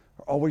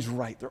are always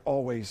right. They're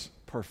always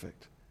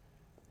perfect.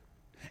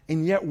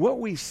 And yet what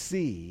we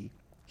see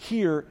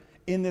here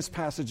in this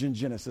passage in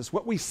Genesis,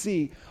 what we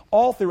see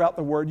all throughout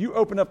the Word, you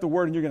open up the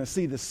Word and you're going to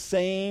see the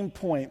same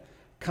point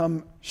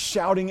come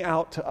shouting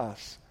out to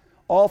us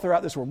all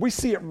throughout this Word. We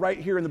see it right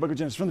here in the book of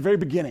Genesis. From the very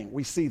beginning,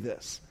 we see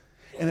this.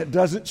 And it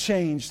doesn't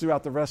change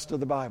throughout the rest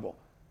of the Bible.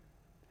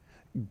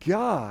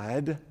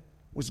 God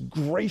was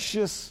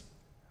gracious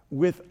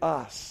with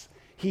us.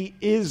 He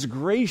is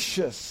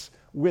gracious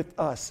with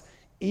us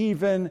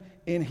even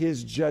in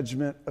his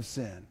judgment of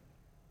sin.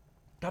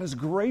 God is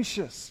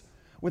gracious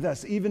with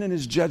us, even in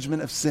his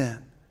judgment of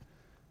sin.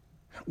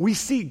 We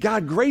see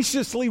God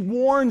graciously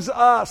warns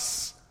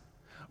us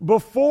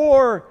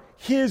before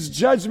his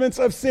judgments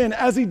of sin,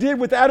 as he did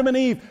with Adam and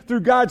Eve,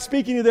 through God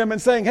speaking to them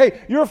and saying,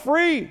 hey, you're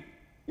free.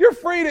 You're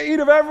free to eat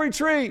of every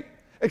tree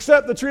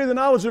except the tree of the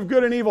knowledge of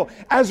good and evil.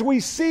 As we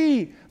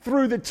see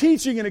through the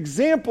teaching and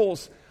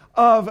examples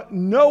of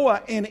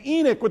Noah and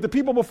Enoch with the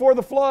people before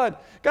the flood,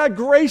 God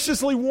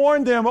graciously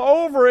warned them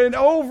over and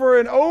over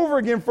and over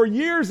again for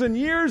years and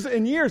years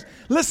and years.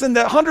 Listen,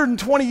 that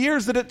 120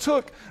 years that it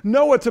took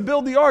Noah to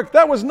build the ark,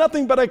 that was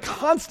nothing but a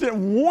constant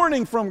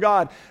warning from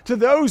God to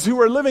those who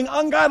were living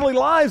ungodly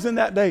lives in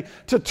that day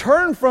to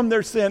turn from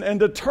their sin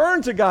and to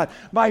turn to God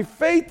by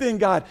faith in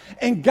God.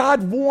 And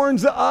God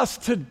warns us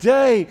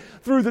today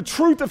through the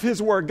truth of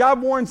his word.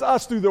 God warns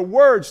us through the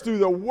words, through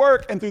the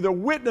work, and through the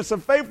witness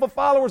of faithful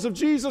followers of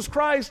Jesus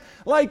Christ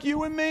like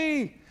you and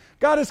me.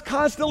 God is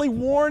constantly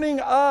warning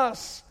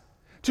us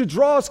to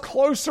draw us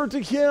closer to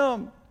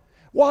him.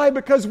 Why?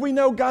 Because we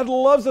know God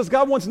loves us.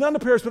 God wants none to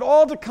perish, but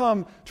all to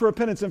come to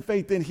repentance and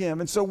faith in him.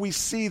 And so we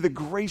see the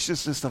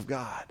graciousness of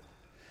God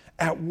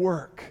at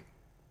work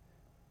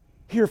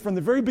here from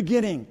the very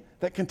beginning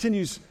that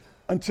continues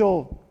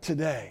until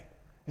today,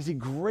 as he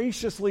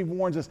graciously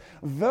warns us.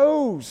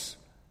 Those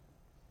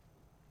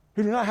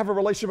who do not have a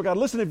relationship with God,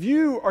 listen, if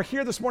you are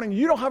here this morning,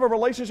 you don't have a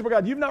relationship with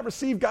God, you've not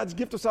received God's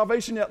gift of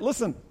salvation yet,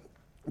 listen,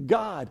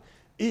 God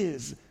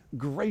is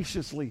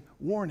graciously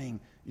warning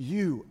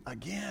you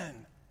again.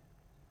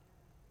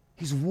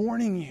 He's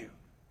warning you.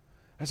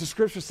 As the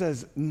scripture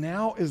says,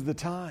 now is the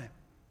time.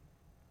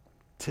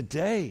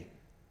 Today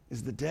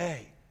is the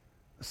day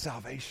of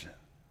salvation.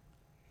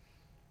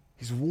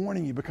 He's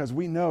warning you because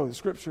we know the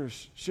scripture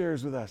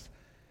shares with us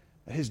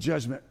that his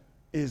judgment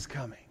is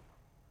coming.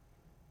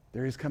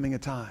 There is coming a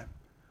time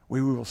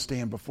where we will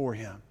stand before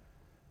him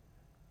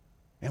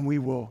and we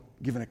will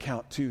give an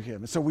account to him.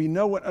 And so we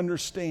know and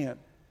understand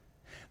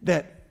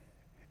that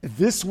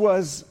this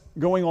was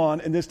going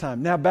on in this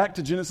time. Now back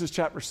to Genesis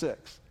chapter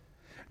 6.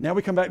 Now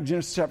we come back to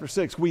Genesis chapter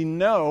 6. We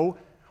know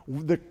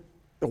the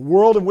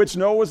world in which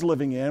Noah was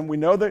living in. We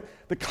know the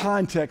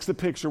context, the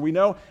picture. We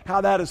know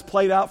how that has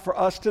played out for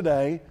us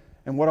today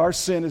and what our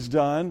sin has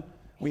done.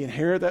 We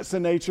inherit that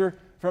sin nature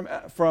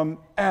from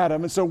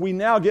Adam. And so we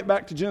now get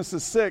back to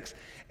Genesis 6.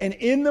 And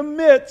in the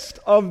midst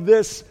of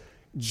this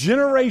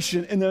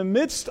generation, in the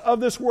midst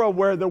of this world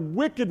where the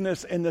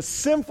wickedness and the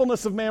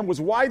sinfulness of man was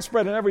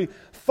widespread and every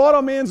thought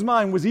on man's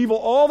mind was evil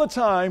all the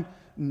time,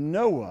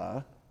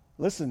 Noah,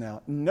 listen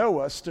now,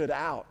 Noah stood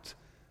out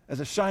as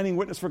a shining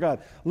witness for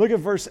God. Look at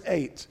verse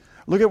 8.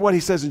 Look at what he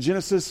says in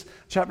Genesis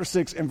chapter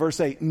 6 and verse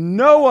 8.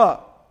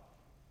 Noah,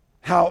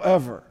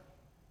 however,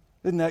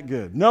 isn't that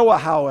good? Noah,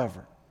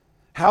 however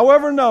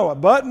Noah,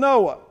 but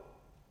Noah,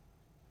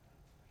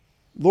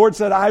 Lord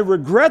said, I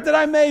regret that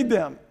I made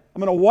them. I'm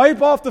going to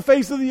wipe off the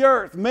face of the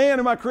earth, man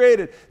whom I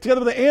created,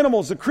 together with the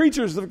animals, the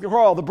creatures that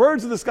crawl, the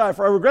birds of the sky,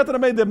 for I regret that I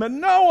made them. But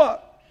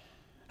Noah,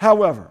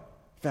 however,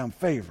 found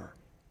favor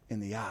in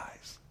the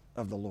eyes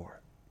of the Lord.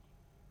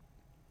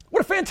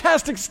 What a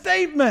fantastic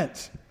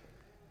statement.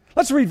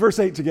 Let's read verse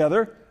 8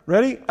 together.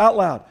 Ready? Out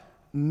loud.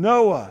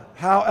 Noah,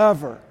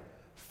 however,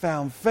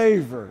 found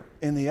favor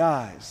in the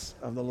eyes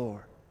of the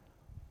Lord.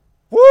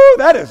 Woo,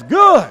 that is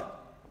good.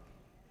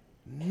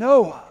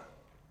 Noah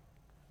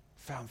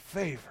found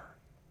favor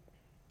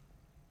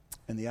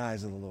in the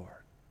eyes of the Lord.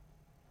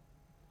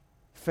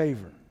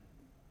 Favor.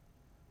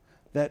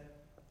 That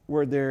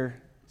word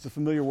there is a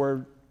familiar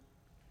word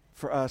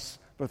for us,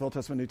 both Old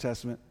Testament and New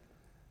Testament.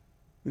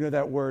 We know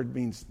that word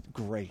means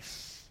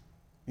grace,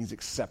 means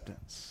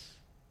acceptance.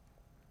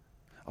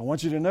 I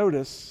want you to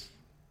notice,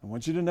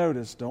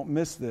 don't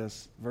miss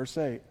this, verse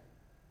 8.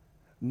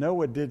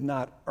 Noah did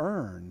not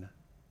earn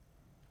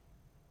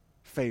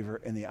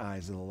favor in the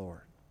eyes of the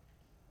Lord.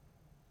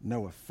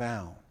 Noah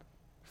found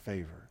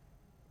favor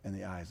in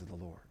the eyes of the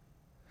Lord.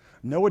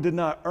 Noah did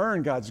not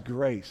earn God's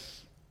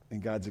grace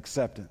and God's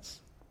acceptance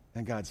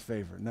and God's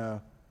favor.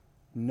 No,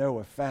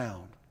 Noah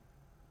found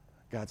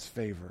God's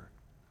favor,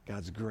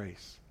 God's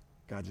grace,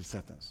 God's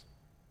acceptance.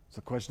 So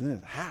the question is,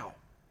 how?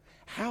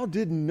 How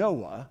did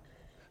Noah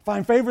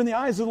find favor in the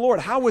eyes of the Lord?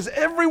 How was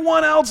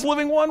everyone else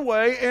living one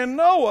way and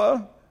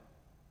Noah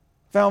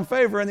found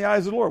favor in the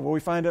eyes of the Lord? Well, we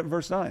find it in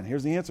verse 9.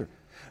 Here's the answer.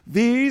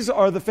 These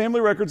are the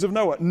family records of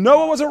Noah.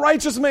 Noah was a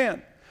righteous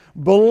man,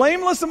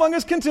 blameless among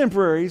his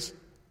contemporaries.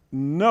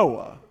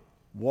 Noah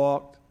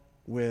walked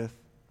with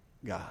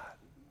God.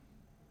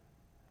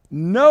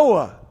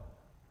 Noah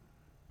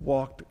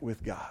walked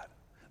with God.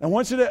 I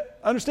want you to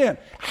understand,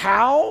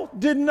 how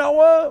did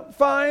Noah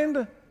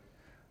find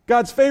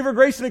God's favor,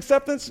 grace, and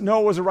acceptance?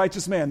 Noah was a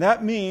righteous man.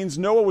 That means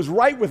Noah was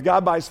right with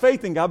God by his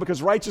faith in God,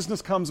 because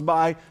righteousness comes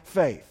by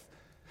faith.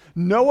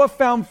 Noah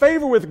found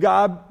favor with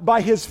God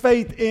by his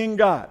faith in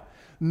God.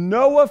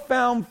 Noah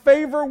found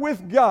favor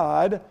with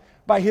God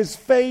by his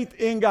faith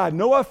in God.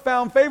 Noah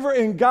found favor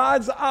in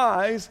God's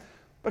eyes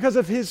because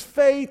of his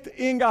faith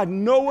in God.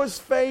 Noah's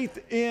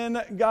faith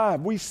in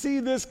God. We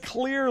see this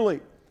clearly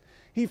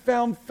He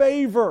found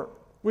favor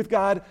with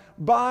God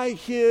by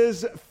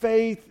his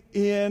faith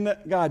in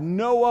God.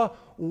 Noah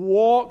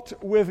walked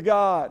with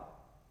God.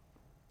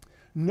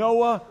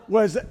 Noah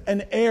was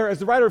an heir. As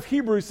the writer of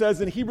Hebrews says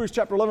in Hebrews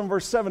chapter 11,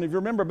 verse 7, if you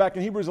remember back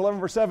in Hebrews 11,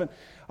 verse 7,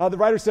 the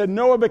writer said,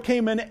 Noah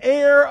became an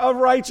heir of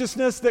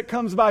righteousness that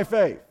comes by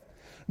faith.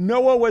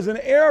 Noah was an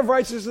heir of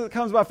righteousness that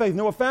comes by faith.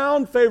 Noah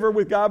found favor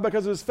with God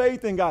because of his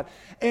faith in God.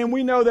 And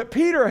we know that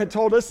Peter had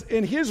told us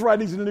in his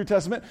writings in the New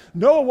Testament,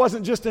 Noah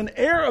wasn't just an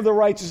heir of the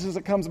righteousness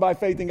that comes by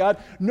faith in God.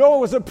 Noah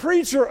was a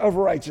preacher of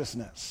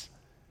righteousness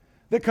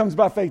that comes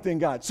by faith in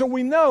God. So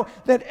we know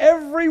that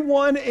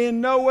everyone in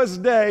Noah's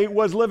day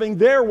was living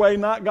their way,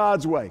 not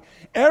God's way.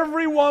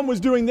 Everyone was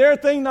doing their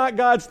thing, not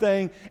God's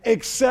thing,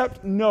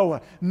 except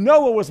Noah.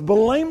 Noah was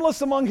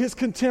blameless among his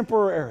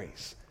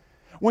contemporaries.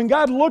 When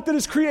God looked at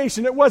his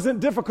creation, it wasn't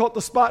difficult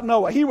to spot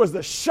Noah. He was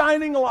the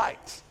shining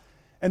light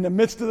in the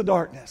midst of the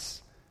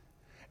darkness.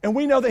 And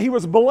we know that he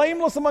was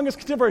blameless among his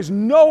contemporaries.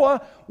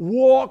 Noah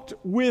walked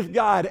with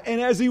God.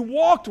 And as he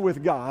walked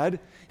with God,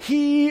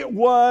 he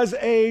was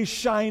a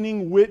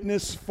shining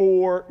witness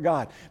for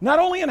God. Not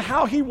only in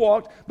how he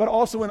walked, but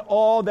also in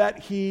all that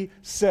he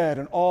said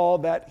and all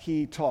that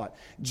he taught.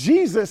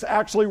 Jesus,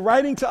 actually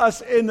writing to us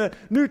in the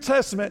New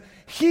Testament,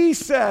 he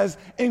says,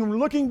 in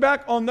looking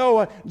back on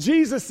Noah,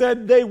 Jesus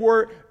said they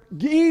were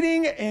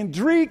eating and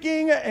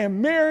drinking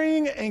and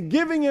marrying and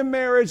giving in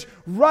marriage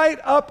right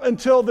up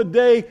until the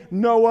day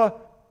Noah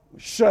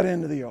was shut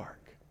into the ark.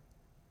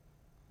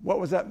 What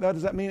was that? What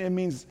does that mean? It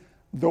means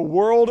the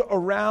world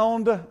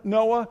around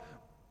Noah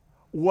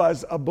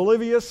was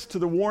oblivious to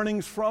the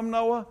warnings from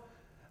Noah.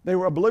 They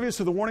were oblivious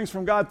to the warnings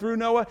from God through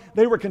Noah.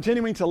 They were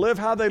continuing to live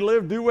how they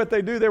lived, do what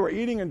they do. They were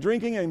eating and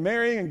drinking and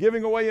marrying and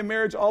giving away in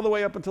marriage all the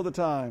way up until the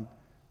time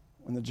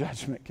when the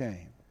judgment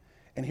came.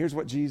 And here's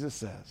what Jesus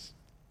says.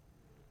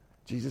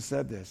 Jesus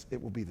said this,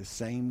 it will be the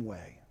same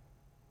way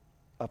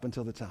up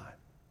until the time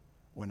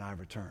when I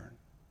return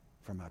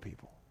for my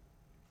people.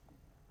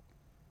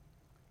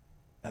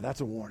 Now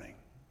that's a warning.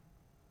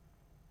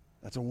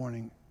 That's a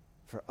warning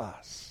for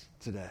us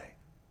today.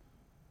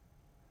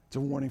 It's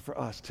a warning for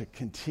us to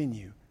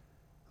continue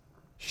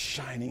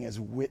shining as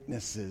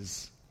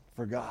witnesses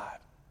for God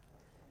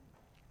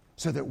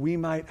so that we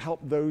might help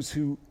those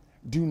who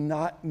do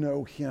not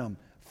know him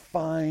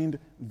find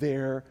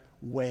their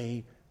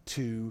way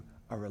to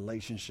a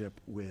relationship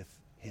with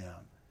him.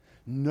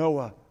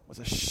 Noah was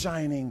a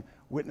shining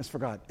witness for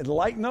God. And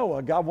like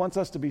Noah, God wants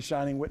us to be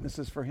shining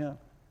witnesses for him.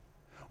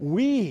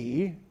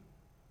 We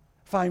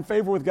find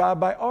favor with God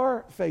by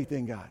our faith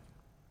in God.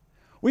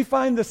 We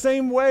find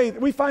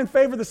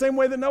favor the same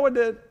way that Noah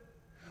did.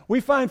 We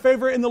find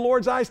favor in the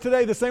Lord's eyes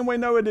today the same way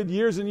Noah did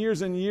years and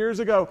years and years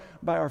ago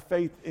by our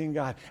faith in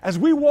God. As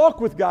we walk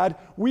with God,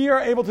 we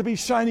are able to be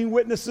shining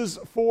witnesses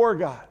for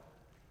God.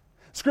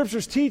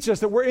 Scriptures teach us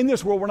that we're in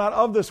this world, we're not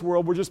of this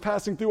world, we're just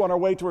passing through on our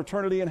way to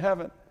eternity in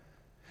heaven.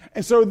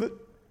 And so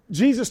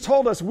Jesus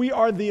told us we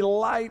are the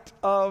light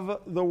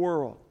of the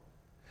world.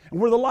 And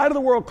we're the light of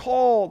the world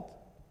called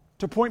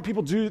to point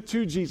people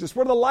to Jesus.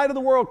 We're the light of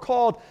the world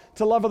called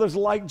to love others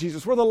like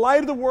Jesus. We're the light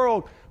of the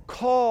world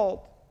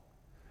called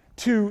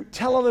to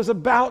tell others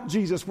about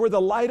Jesus. We're the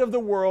light of the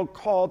world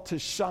called to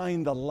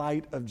shine the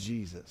light of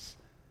Jesus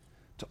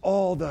to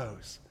all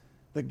those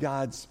that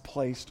God's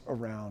placed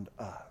around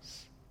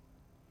us.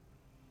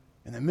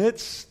 In the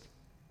midst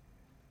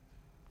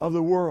of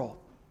the world,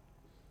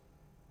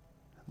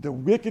 the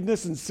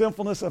wickedness and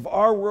sinfulness of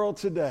our world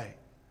today,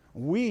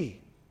 we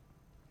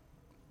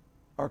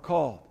are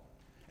called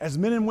as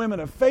men and women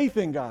of faith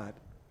in God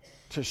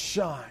to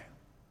shine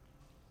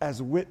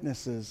as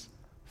witnesses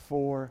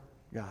for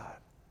God.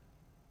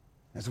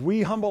 As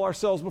we humble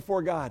ourselves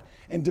before God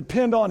and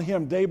depend on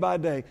him day by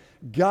day,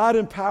 God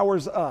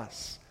empowers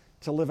us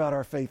to live out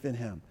our faith in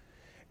him.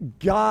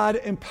 God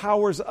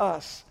empowers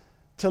us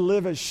to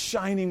live as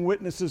shining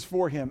witnesses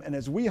for him. And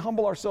as we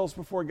humble ourselves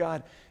before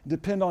God,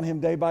 depend on him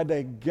day by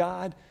day,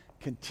 God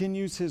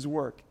continues his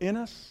work in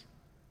us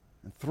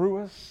and through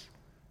us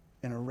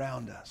and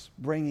around us,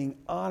 bringing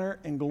honor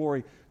and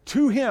glory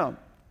to him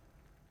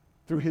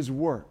through his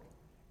work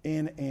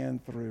in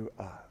and through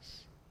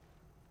us.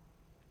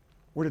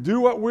 We're to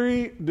do what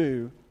we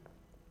do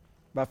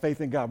by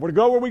faith in God. We're to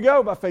go where we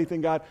go by faith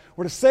in God.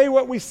 We're to say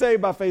what we say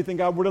by faith in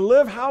God. We're to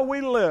live how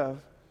we live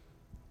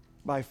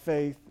by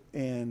faith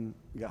in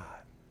God.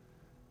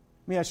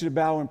 Let me ask you to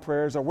bow in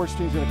prayers. Our worship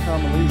team is going to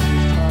come and lead you.